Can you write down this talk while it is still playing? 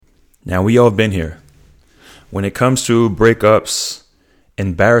Now, we all have been here. When it comes to breakups,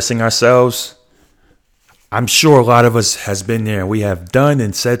 embarrassing ourselves, I'm sure a lot of us has been there. We have done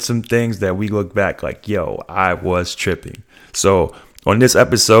and said some things that we look back like, yo, I was tripping. So on this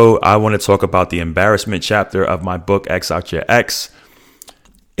episode, I want to talk about the embarrassment chapter of my book, X Out Your Ex.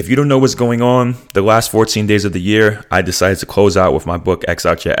 If you don't know what's going on, the last 14 days of the year, I decided to close out with my book, X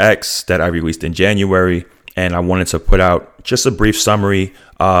Out Your Ex, that I released in January. And I wanted to put out just a brief summary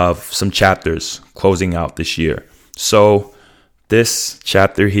of some chapters closing out this year. So this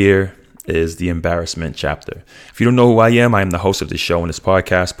chapter here is the embarrassment chapter. If you don't know who I am the host of this show and this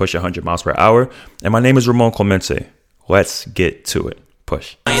podcast, Push 100 Miles Per Hour. And my name is Ramon Clemente. Let's get to it.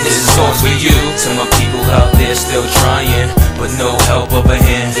 Push. This one's for you, to my people out there still trying, but no help up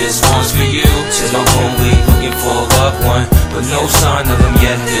ahead. This one's for you, to my homie looking for a loved one, but no sign of them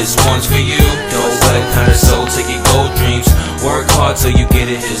yet. This one's for you, don't let kind of soul take your gold dreams. Work hard till you get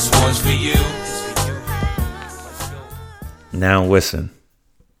it. This one's for you. Now listen,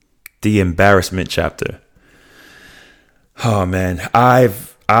 the embarrassment chapter. Oh man,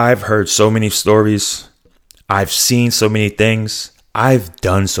 I've heard so many stories. I've seen so many things. I've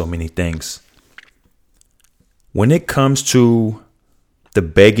done so many things. When it comes to the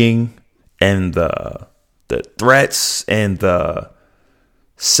begging and the threats and the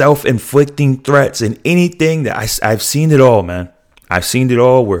self-inflicting threats and anything that I've seen it all, man. I've seen it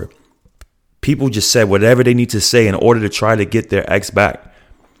all where people just said whatever they need to say in order to try to get their ex back.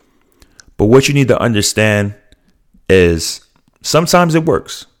 But what you need to understand is sometimes it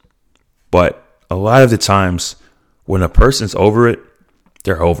works, but a lot of the times when a person's over it,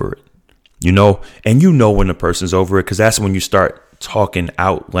 they're over it, and when a person's over it because that's when you start talking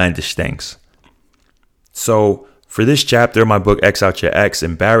outlandish things. So for this chapter of my book, X Out Your Ex,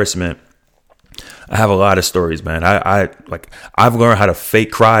 Embarrassment, I have a lot of stories, man. I've learned how to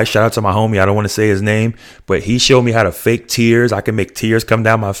fake cry. Shout out to my homie. I don't want to say his name, but he showed me how to fake tears. I can make tears come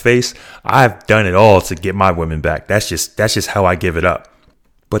down my face. I've done it all to get my women back. That's just how I give it up.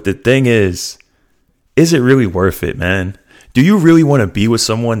 But the thing is it really worth it, man? Do you really want to be with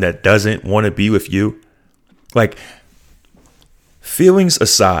someone that doesn't want to be with you? Like, feelings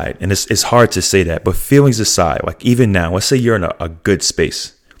aside, and it's hard to say that, but feelings aside, like even now, let's say you're in a good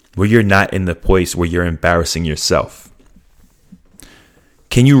space where you're not in the place where you're embarrassing yourself.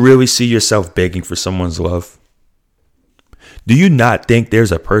 Can you really see yourself begging for someone's love? Do you not think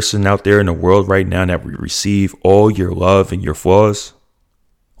there's a person out there in the world right now that will receive all your love and your flaws?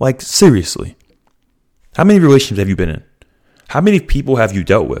 Like, seriously. How many relationships have you been in? How many people have you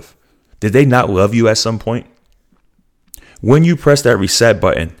dealt with? Did they not love you at some point? When you press that reset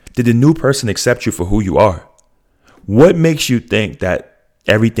button, did the new person accept you for who you are? What makes you think that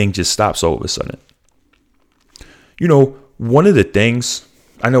everything just stops all of a sudden? One of the things,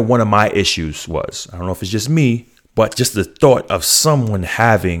 I know one of my issues was, I don't know if it's just me, but just the thought of someone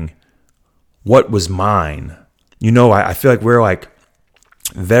having what was mine. I feel like we're like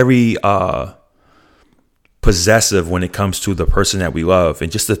very possessive when it comes to the person that we love,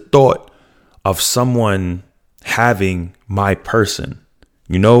 and just the thought of someone having my person.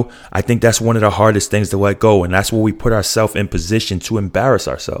 I think that's one of the hardest things to let go, and that's where we put ourselves in position to embarrass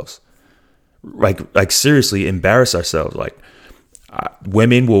ourselves. Like seriously, embarrass ourselves. Like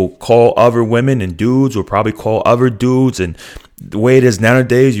women will call other women, and dudes will probably call other dudes, and the way it is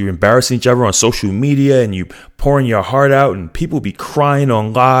nowadays, you're embarrassing each other on social media and you pouring your heart out and people be crying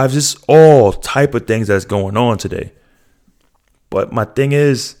on lives. It's all type of things that's going on today. But my thing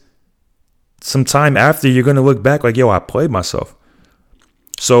is, sometime after you're going to look back like, yo, I played myself.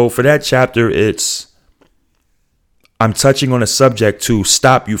 So for that chapter, I'm touching on a subject to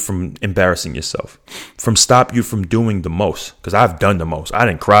stop you from embarrassing yourself, from stop you from doing the most. Because I've done the most. I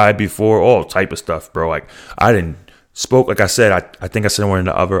didn't cry before, all type of stuff, bro. Like I didn't spoke, like I said, I think I said in one of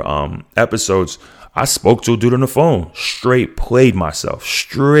the other episodes, I spoke to a dude on the phone, straight played myself,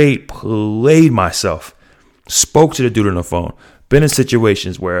 spoke to the dude on the phone, been in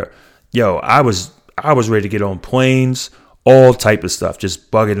situations where, yo, I was ready to get on planes, all type of stuff,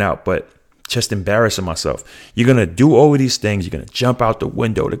 just bugging out, but just embarrassing myself. You're going to do all of these things. You're going to jump out the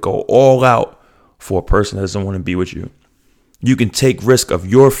window to go all out for a person that doesn't want to be with you. You can take risk of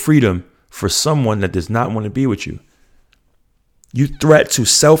your freedom for someone that does not want to be with you. You threat to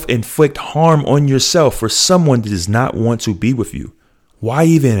self-inflict harm on yourself for someone that does not want to be with you. Why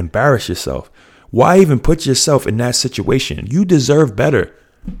even embarrass yourself? Why even put yourself in that situation? You deserve better.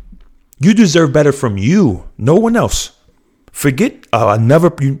 You deserve better from you, no one else. Forget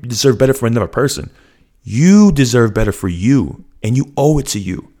you deserve better from another person. You deserve better for you, and you owe it to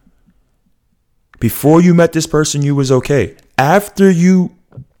you. Before you met this person, you was okay. After you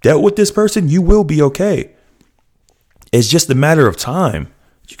dealt with this person, you will be okay. It's just a matter of time.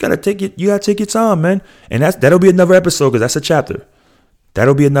 You gotta take your time, man. And that'll be another episode, because that's a chapter.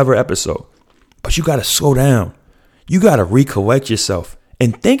 That'll be another episode. But you gotta slow down. You gotta recollect yourself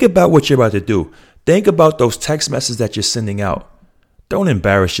and think about what you're about to do. Think about those text messages that you're sending out. Don't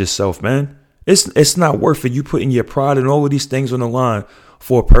embarrass yourself, man. It's not worth it. You putting your pride and all of these things on the line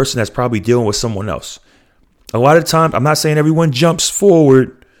for a person that's probably dealing with someone else. A lot of times, I'm not saying everyone jumps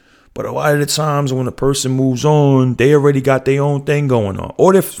forward, but a lot of the times when a person moves on, they already got their own thing going on,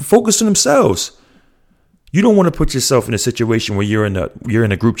 or they're focused on themselves. You don't want to put yourself in a situation where you're in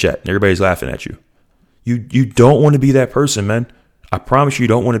a group chat and everybody's laughing at you. You don't want to be that person, man. I promise you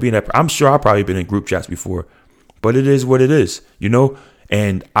don't want to be in that. I'm sure I've probably been in group chats before, but it is what it is, you know?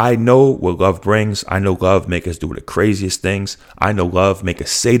 And I know what love brings. I know love make us do the craziest things. I know love make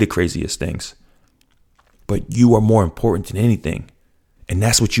us say the craziest things. But you are more important than anything. And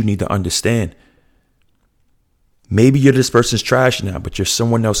that's what you need to understand. Maybe you're this person's trash now, but you're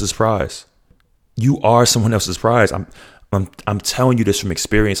someone else's prize. You are someone else's prize. I'm telling you this from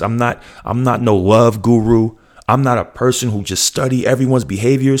experience. I'm not no love guru. I'm not a person who just study everyone's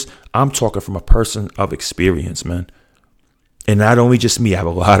behaviors. I'm talking from a person of experience, man. And not only just me, I have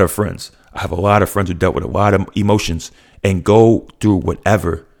a lot of friends. I have a lot of friends who dealt with a lot of emotions and go through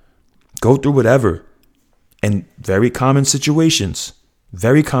whatever. And very common situations.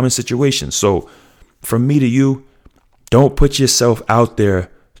 So from me to you, don't put yourself out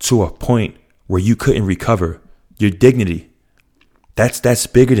there to a point where you couldn't recover your dignity. That's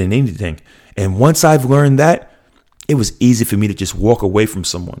bigger than anything. And once I've learned that, it was easy for me to just walk away from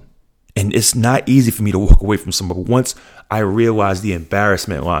someone. And it's not easy for me to walk away from someone. But once I realized the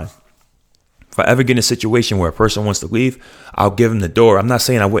embarrassment line, if I ever get in a situation where a person wants to leave, I'll give them the door. I'm not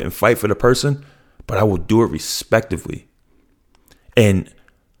saying I wouldn't fight for the person, but I will do it respectively. And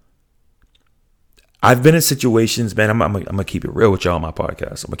I've been in situations, man, I'm going to keep it real with y'all on my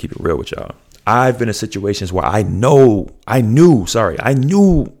podcast. I'm going to keep it real with y'all. I've been in situations where I knew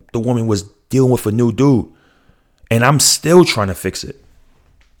the woman was dealing with a new dude, and I'm still trying to fix it.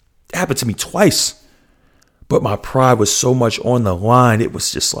 It happened to me twice, but my pride was so much on the line. It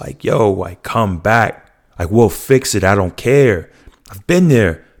was just like, yo, like, come back. Like, we'll fix it. I don't care. I've been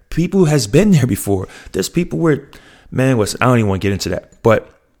there. People has been there before. There's people where, man, listen, I don't even want to get into that, but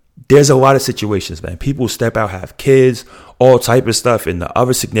there's a lot of situations, man. People step out, have kids, all type of stuff, and the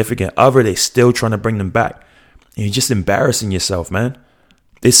other significant other, they still trying to bring them back. And you're just embarrassing yourself, man.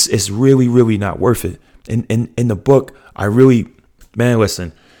 It's really, really not worth it. In the book, man,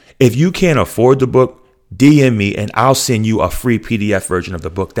 listen, if you can't afford the book, DM me and I'll send you a free PDF version of the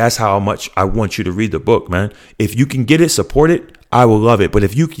book. That's how much I want you to read the book, man. If you can get it, support it, I will love it. But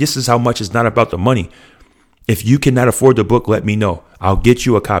this is how much it's not about the money. If you cannot afford the book, let me know. I'll get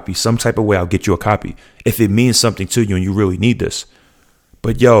you a copy. Some type of way, I'll get you a copy if it means something to you and you really need this.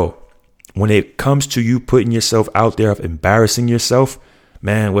 But yo, when it comes to you putting yourself out there, embarrassing yourself,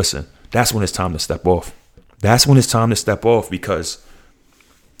 man, listen, that's when it's time to step off. Because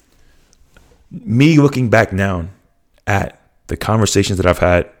me looking back now at the conversations that I've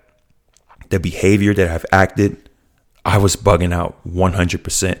had, the behavior that I've acted, I was bugging out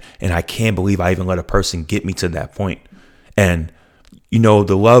 100%. And I can't believe I even let a person get me to that point. And, you know,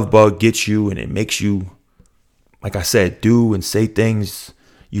 the love bug gets you and it makes you, like I said, do and say things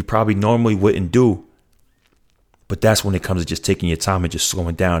you probably normally wouldn't do. But that's when it comes to just taking your time and just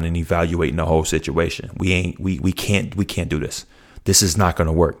slowing down and evaluating the whole situation. We can't do this. This is not going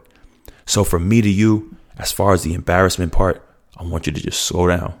to work. So from me to you, as far as the embarrassment part, I want you to just slow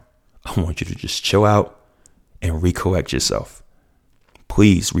down. I want you to just chill out and recollect yourself.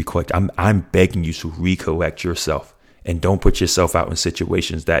 Please recollect. I'm begging you to recollect yourself and don't put yourself out in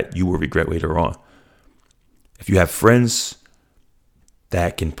situations that you will regret later on. If you have friends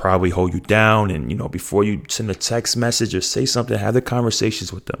that can probably hold you down and, you know, before you send a text message or say something, have the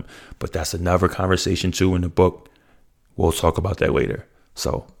conversations with them. But that's another conversation too in the book. We'll talk about that later.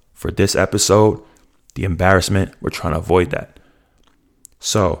 So for this episode, the embarrassment, we're trying to avoid that.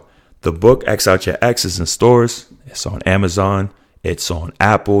 So the book X Out Your Ex is in stores. It's on Amazon. It's on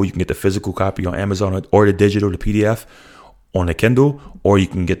Apple. You can get the physical copy on Amazon or the digital, the PDF on the Kindle, or you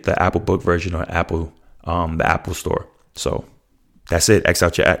can get the Apple book version on Apple, the Apple store. So that's it. X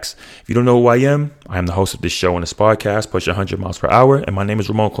Out Your Ex. If you don't know who I am the host of this show and this podcast, Push 100 Miles Per Hour. And my name is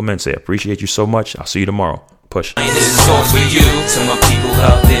Ramon Clemente. I appreciate you so much. I'll see you tomorrow. Push. This one's for you, to my people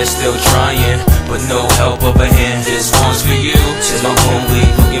out there still trying, but no help of a hand. This one's for you, to my homie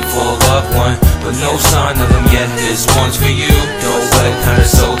looking for a loved one, but no sign of them yet. This one's for you, don't let kind of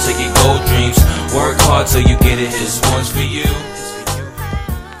soul take your gold dreams. Work hard till you get it. This one's for you.